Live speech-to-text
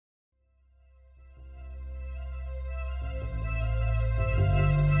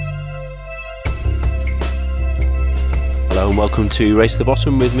and welcome to Race to the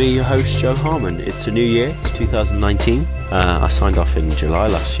Bottom with me, your host, Joe Harmon. It's a new year, it's 2019. I signed off in July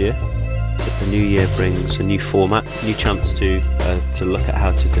last year, but the new year brings a new format, new chance to look at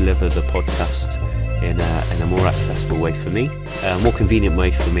how to deliver the podcast in a more accessible way for me, a more convenient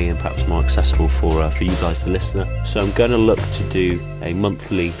way for me, and perhaps more accessible for you guys, the listener. So I'm going to look to do a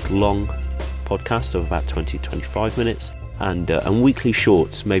monthly long podcast of about 20-25 minutes, and weekly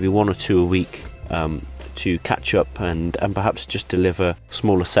shorts, maybe one or two a week, to catch up and perhaps just deliver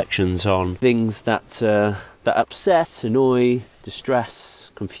smaller sections on things that upset, annoy,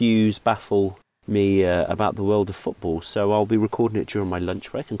 distress, confuse, baffle me about the world of football. So I'll be recording it during my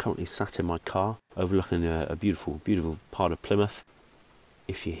lunch break. I'm currently sat in my car overlooking a beautiful, beautiful part of Plymouth.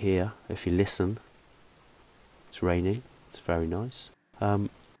 If you're here, if you listen, it's raining. It's very nice.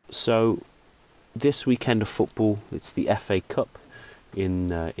 So this weekend of football, it's the FA Cup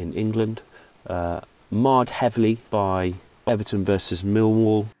in England. Marred heavily by Everton versus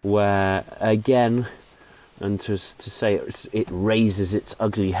Millwall, where again, and to say it raises its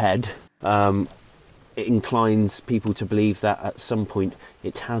ugly head, it inclines people to believe that at some point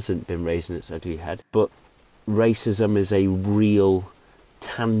it hasn't been raising its ugly head. But racism is a real,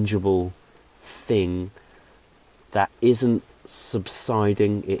 tangible thing that isn't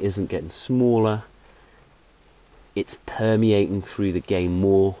subsiding, it isn't getting smaller, it's permeating through the game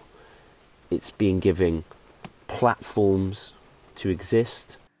more. It's being given platforms to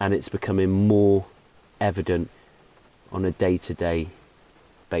exist, and it's becoming more evident on a day-to-day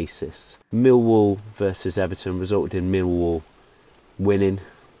basis. Millwall versus Everton resulted in Millwall winning.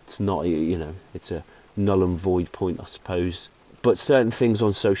 It's not, it's a null and void point, I suppose. But certain things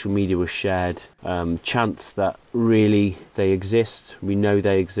on social media were shared, chants that really they exist, we know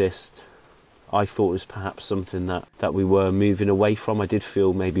they exist. I thought it was perhaps something that we were moving away from. I did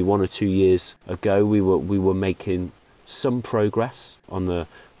feel maybe 1 or 2 years ago we were making some progress on the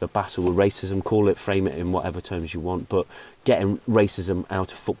battle with racism. Call it, frame it in whatever terms you want, but getting racism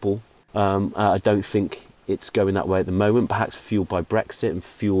out of football. I don't think it's going that way at the moment, perhaps fueled by Brexit and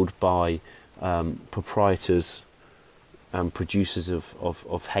fueled by proprietors and producers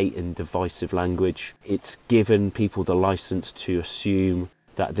of hate and divisive language. It's given people the licence to assume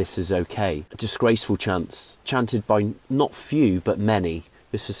that this is okay. A disgraceful chants, chanted by not few but many.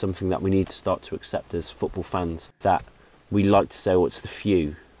 This is something that we need to start to accept as football fans, that we like to say, it's the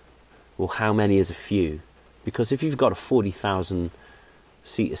few. Well, how many is a few? Because if you've got a 40,000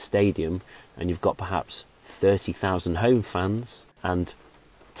 seater stadium and you've got perhaps 30,000 home fans and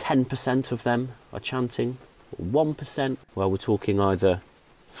 10% of them are chanting, or 1%, well, we're talking either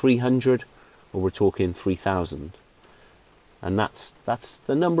 300 or we're talking 3,000. And that's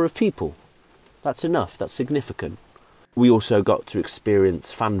the number of people. That's enough, that's significant. We also got to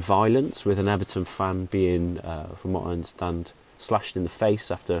experience fan violence, with an Everton fan being, from what I understand, slashed in the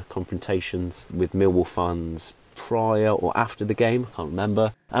face after confrontations with Millwall fans prior or after the game, I can't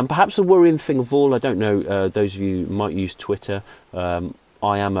remember. And perhaps a worrying thing of all, I don't know, those of you who might use Twitter,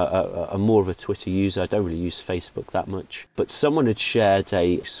 I am a more of a Twitter user. I don't really use Facebook that much. But someone had shared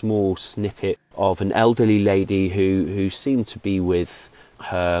a small snippet of an elderly lady who seemed to be with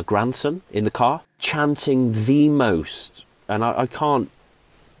her grandson in the car, chanting the most, and I can't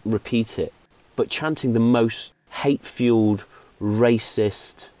repeat it, but chanting the most hate-fueled,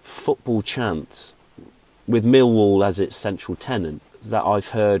 racist football chants with Millwall as its central tenant that I've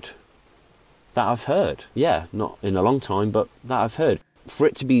heard. Yeah, not in a long time, but that I've heard. For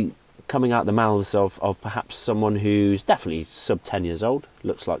it to be coming out the mouths of perhaps someone who's definitely sub 10 years old,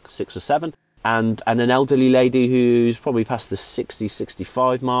 looks like 6 or 7, and an elderly lady who's probably past the 60,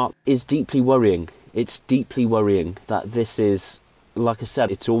 65 mark, is deeply worrying. It's deeply worrying that this is, like I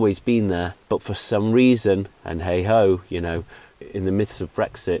said, it's always been there, but for some reason, and hey-ho, in the midst of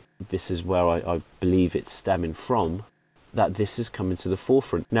Brexit, this is where I believe it's stemming from, that this is coming to the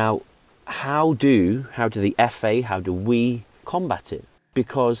forefront. Now, how do the FA, how do we combat it?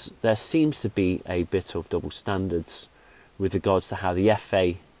 Because there seems to be a bit of double standards with regards to how the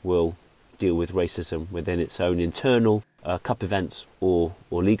FA will deal with racism within its own internal cup events or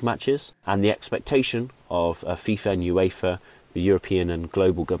league matches, and the expectation of FIFA and UEFA, the European and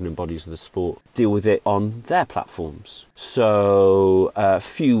global governing bodies of the sport, deal with it on their platforms. So a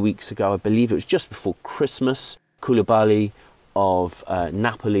few weeks ago, I believe it was just before Christmas, Koulibaly of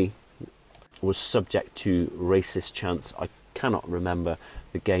Napoli was subject to racist chants. I cannot remember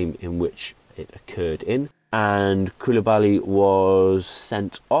the game in which it occurred in, and Koulibaly was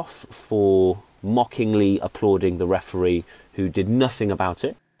sent off for mockingly applauding the referee, who did nothing about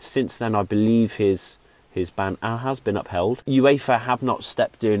it. Since then, I believe his ban has been upheld. UEFA have not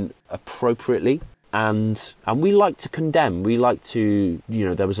stepped in appropriately And we like to condemn. We like to,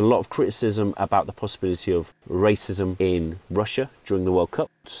 there was a lot of criticism about the possibility of racism in Russia during the World Cup.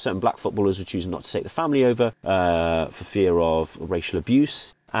 Certain black footballers were choosing not to take the family over for fear of racial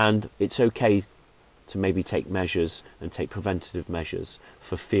abuse. And it's okay to maybe take measures and take preventative measures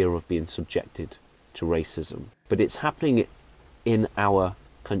for fear of being subjected to racism. But it's happening in our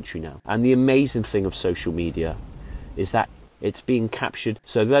country now. And the amazing thing of social media is that it's being captured.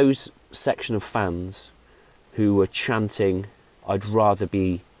 So those section of fans who were chanting, "I'd rather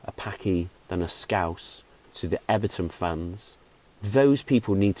be a Paki than a Scouse," to the Everton fans, those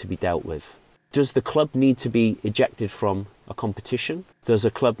people need to be dealt with. Does the club need to be ejected from a competition? Does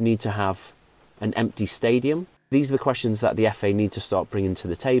a club need to have an empty stadium? These are the questions that the FA need to start bringing to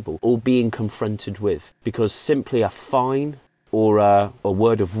the table or being confronted with, because simply a fine or a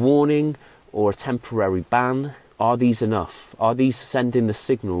word of warning or a temporary ban, are these enough? Are these sending the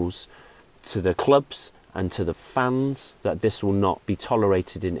signals to the clubs and to the fans that this will not be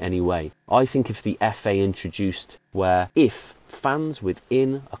tolerated in any way? I think if the FA introduced where if fans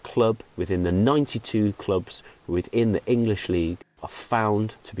within a club, within the 92 clubs within the English League, are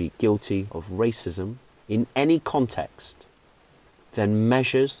found to be guilty of racism in any context, then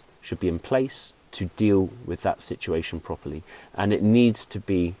measures should be in place to deal with that situation properly. And it needs to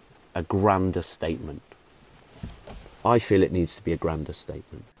be a grander statement. I feel it needs to be a grander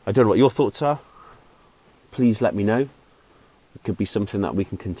statement. I don't know what your thoughts are. Please let me know. It could be something that we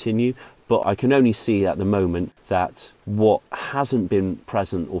can continue, but I can only see at the moment that what hasn't been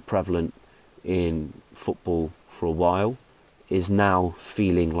present or prevalent in football for a while is now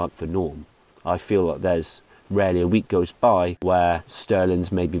feeling like the norm. I feel like there's rarely a week goes by where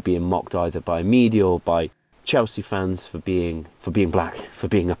Sterling's maybe being mocked either by media or by Chelsea fans for being black, for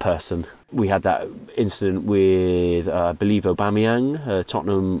being a person. We had that incident with, I believe, Aubameyang,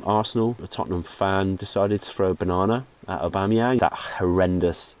 Tottenham Arsenal. A Tottenham fan decided to throw a banana at Aubameyang. That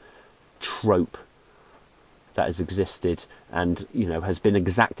horrendous trope that has existed and, has been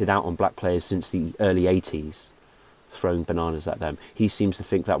exacted out on black players since the early 80s, throwing bananas at them. He seems to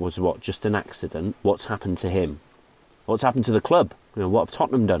think that was just an accident. What's happened to him? What's happened to the club? What have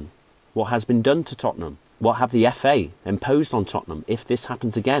Tottenham done? What has been done to Tottenham? What have the FA imposed on Tottenham? If this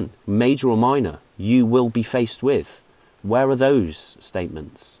happens again, major or minor, you will be faced with. Where are those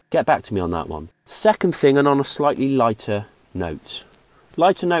statements? Get back to me on that one. Second thing, and on a slightly lighter note.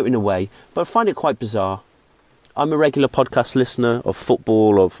 Lighter note in a way, but I find it quite bizarre. I'm a regular podcast listener of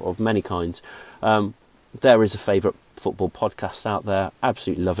football of many kinds. There is a favourite football podcast out there.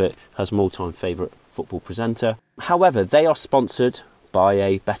 Absolutely love it. Has my all-time favourite football presenter. However, they are sponsored by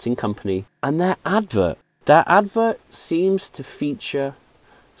a betting company, and their advert seems to feature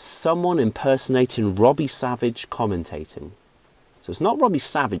someone impersonating Robbie Savage commentating. So it's not Robbie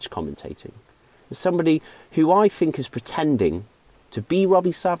Savage commentating. It's somebody who I think is pretending to be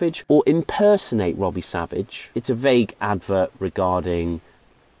Robbie Savage or impersonate Robbie Savage. It's a vague advert regarding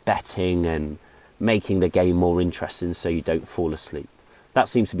betting and making the game more interesting so you don't fall asleep. That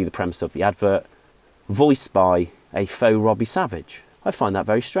seems to be the premise of the advert, voiced by a faux Robbie Savage. I find that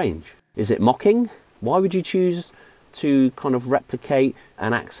very strange. Is it mocking? Why would you choose to kind of replicate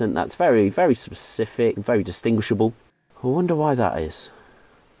an accent that's very, very specific, very distinguishable? I wonder why that is.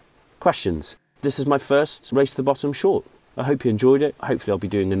 Questions. This is my first Race to the Bottom short. I hope you enjoyed it. Hopefully I'll be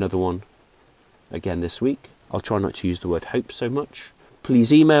doing another one again this week. I'll try not to use the word hope so much.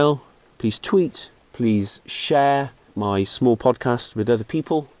 Please email, please tweet, please share my small podcast with other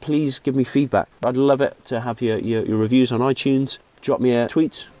people. Please give me feedback. I'd love it to have your reviews on iTunes. Drop me a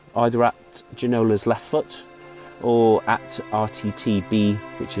tweet either at Janola's Left Foot or at RTTB,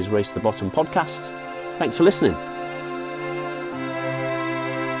 which is Race to the Bottom Podcast. Thanks for listening.